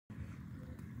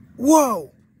Wow,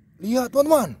 lihat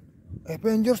teman-teman,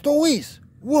 Avengers toys.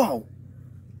 Wow,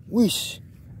 wish,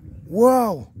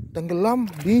 wow, tenggelam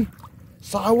di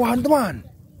sawahan teman.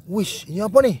 Wish, ini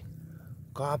apa nih?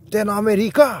 Kapten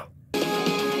Amerika.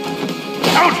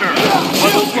 Counter!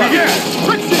 Level 3! Yeah!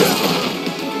 Friction!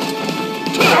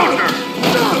 Counter!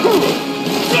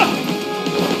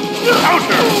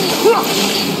 Counter!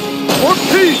 For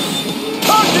peace!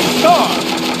 Charging star!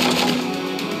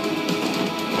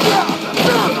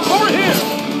 Over here!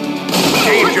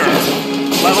 Danger!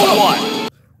 Level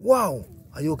 1! Wow,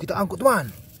 ayo kita angkut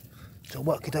teman.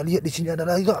 Coba kita lihat di sini ada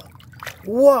lagi gak?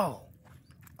 Wow,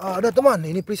 ada teman,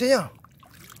 ini perisainya.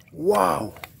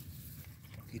 Wow,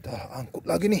 kita angkut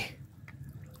lagi nih.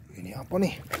 Ini apa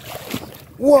nih?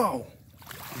 Wow,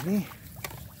 ini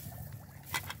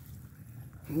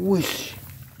wish,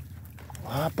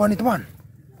 apa nih teman?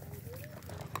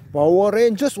 Power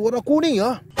Rangers warna kuning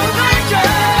ya.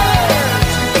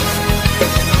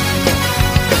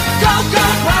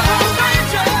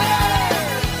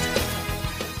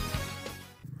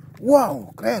 Wow,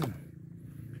 keren.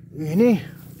 Ini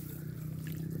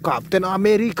Kapten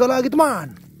Amerika lagi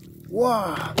teman.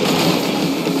 Wah.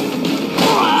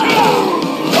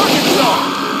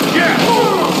 Yeah!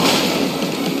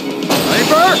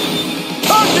 Sniper!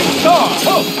 Charging star!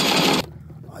 Oh.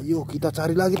 Ayo kita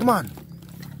cari lagi teman.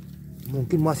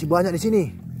 Mungkin masih banyak di sini.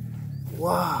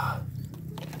 Wah.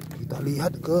 Kita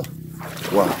lihat ke.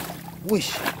 Wah.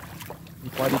 Wish. Di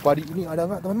padi-padi ini ada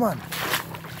nggak teman-teman?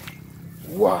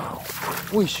 Wow.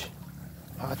 Wish.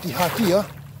 Hati-hati ya.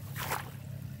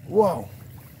 Wow.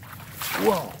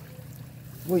 Wow.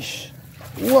 Wish.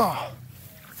 Wah.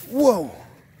 Wow.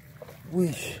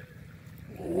 Wish.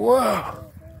 Wah.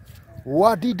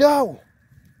 Wadidaw.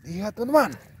 Lihat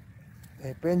teman-teman.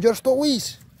 Avengers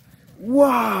toys.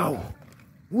 Wow.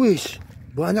 Wish.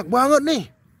 Banyak banget nih.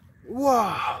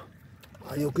 Wah.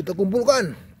 Ayo kita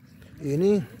kumpulkan.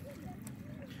 Ini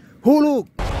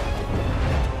Hulk.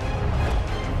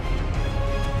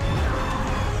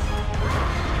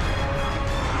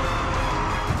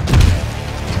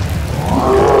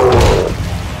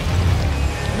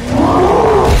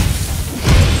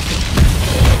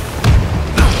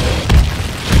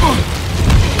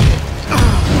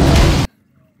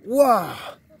 Wah,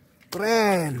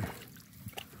 keren.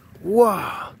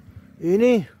 Wah,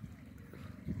 ini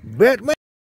Batman.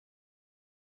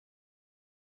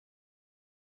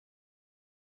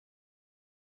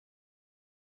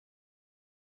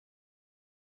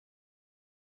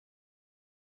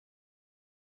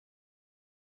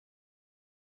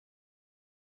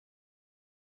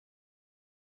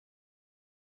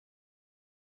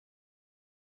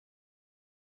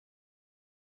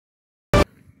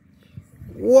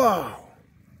 Wow,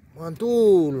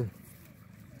 mantul.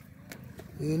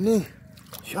 Ini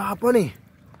siapa nih?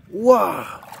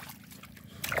 Wah,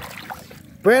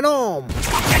 Venom.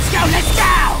 Let's go, let's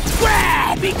go!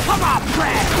 Grab! Become a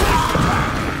grab!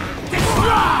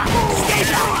 Destroy! Stay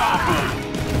back!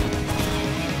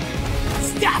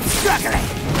 Stop struggling!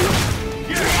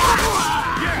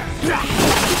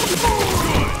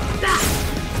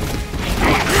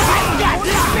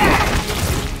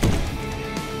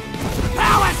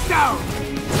 Power Stone!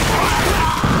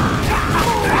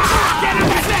 Get him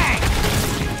the thing!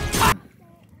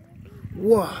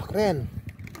 Wah, keren.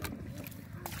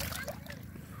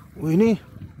 Ini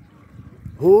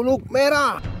Hulk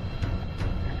merah.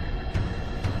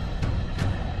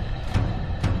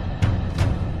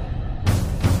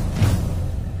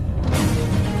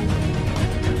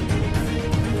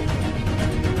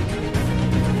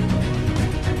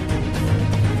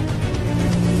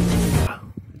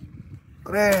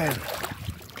 Keren.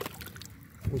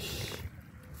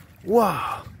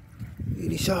 Wah,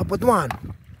 ini siapa teman?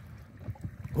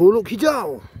 Hulk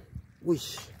hijau.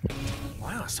 Wish.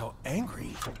 Wow, so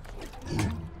angry.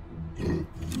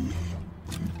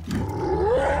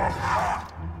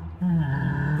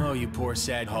 Oh, you poor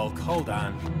sad Hulk. Hold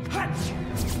on.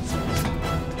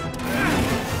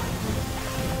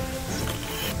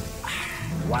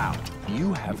 Wow,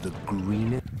 you have the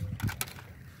greenest.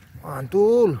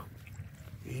 Mantul.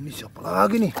 Ini siapa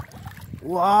lagi nih?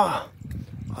 Wah,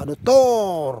 ada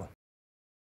Thor.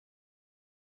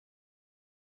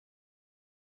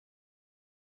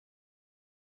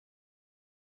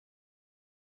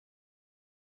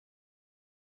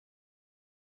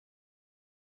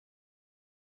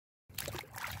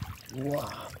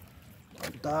 Wah,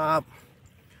 mantap.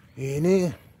 Ini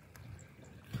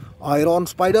Iron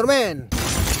Spiderman.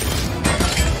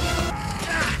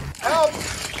 Help!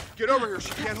 Get over here.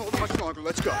 She can't hold it much longer.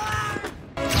 Let's go.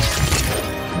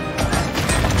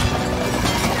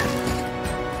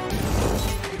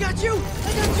 You got you!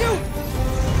 I got you!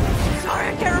 Sorry,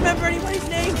 I can't remember anybody's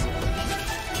names!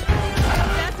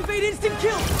 Activate instant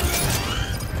kill!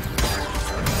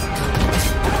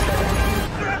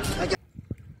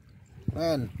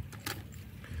 Men,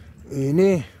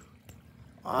 ini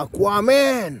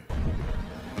Aquaman.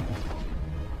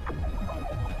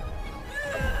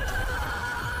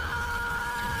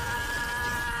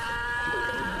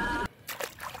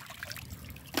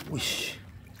 Wih,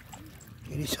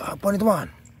 ini siapa nih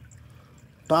teman?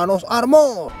 Thanos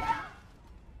armor.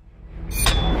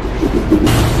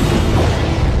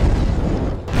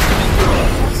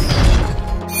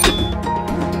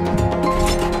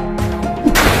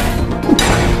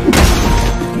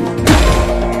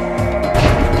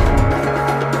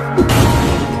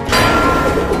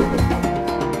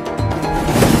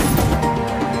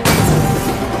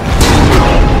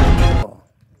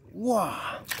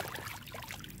 Wah,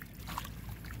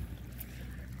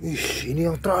 ini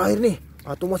yang terakhir nih,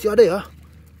 atau masih ada ya?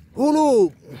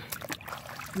 Huluk,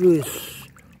 wis,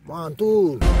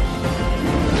 mantul.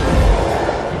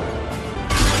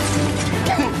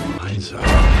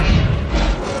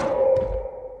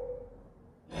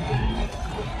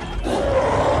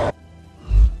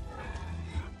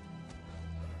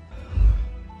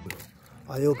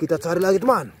 Ayo kita cari lagi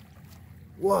teman.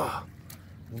 Wah,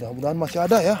 mudah-mudahan masih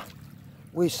ada ya.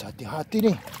 Wis, hati-hati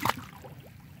nih.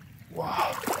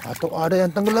 Wah, atau ada yang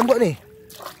tenggelam gak nih?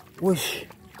 Wis,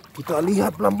 kita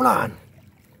lihat pelan-pelan.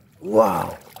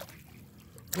 Wow.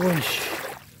 Wis.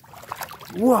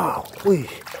 Wow,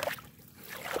 wih.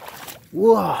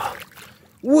 Wah.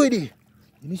 Wih,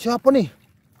 ini siapa nih?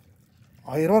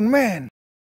 Iron Man.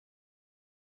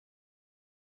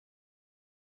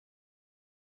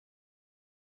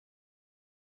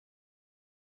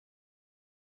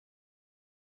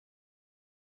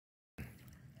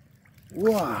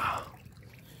 Wah,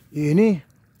 ini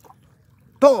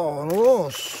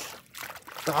Thanos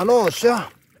ya.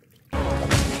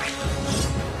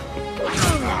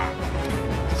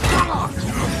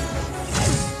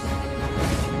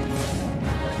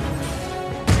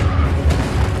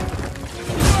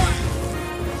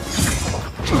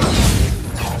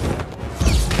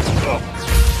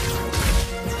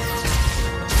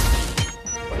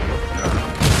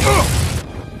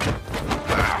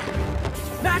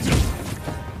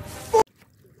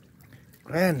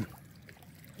 Keren.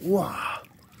 Wah,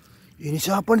 ini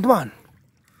siapa nih teman?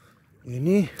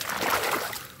 Ini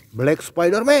Black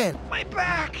Spiderman. My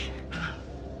back!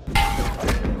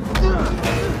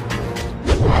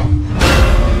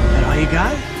 That all you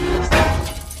got?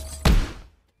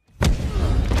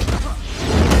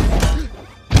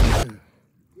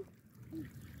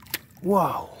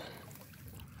 Wow.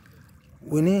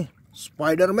 Ini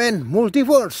Spiderman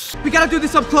Multiverse. We gotta do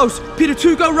this up close. Peter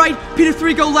 2 go right, Peter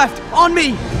 3 go left. On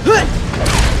me.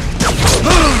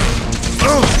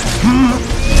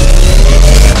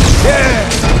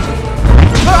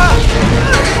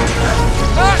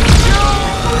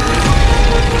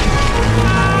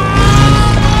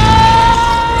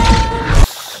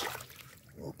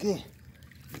 Oke,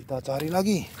 kita cari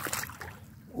lagi.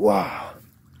 Wah,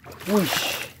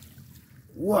 wish,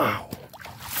 wow,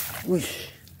 wish,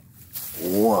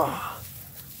 wah,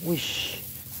 wish.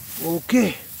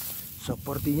 Oke,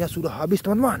 sepertinya sudah habis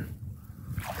teman-teman.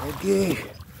 Oke,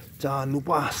 jangan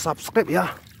lupa subscribe ya.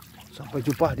 Sampai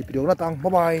jumpa di video datang. Bye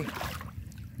bye.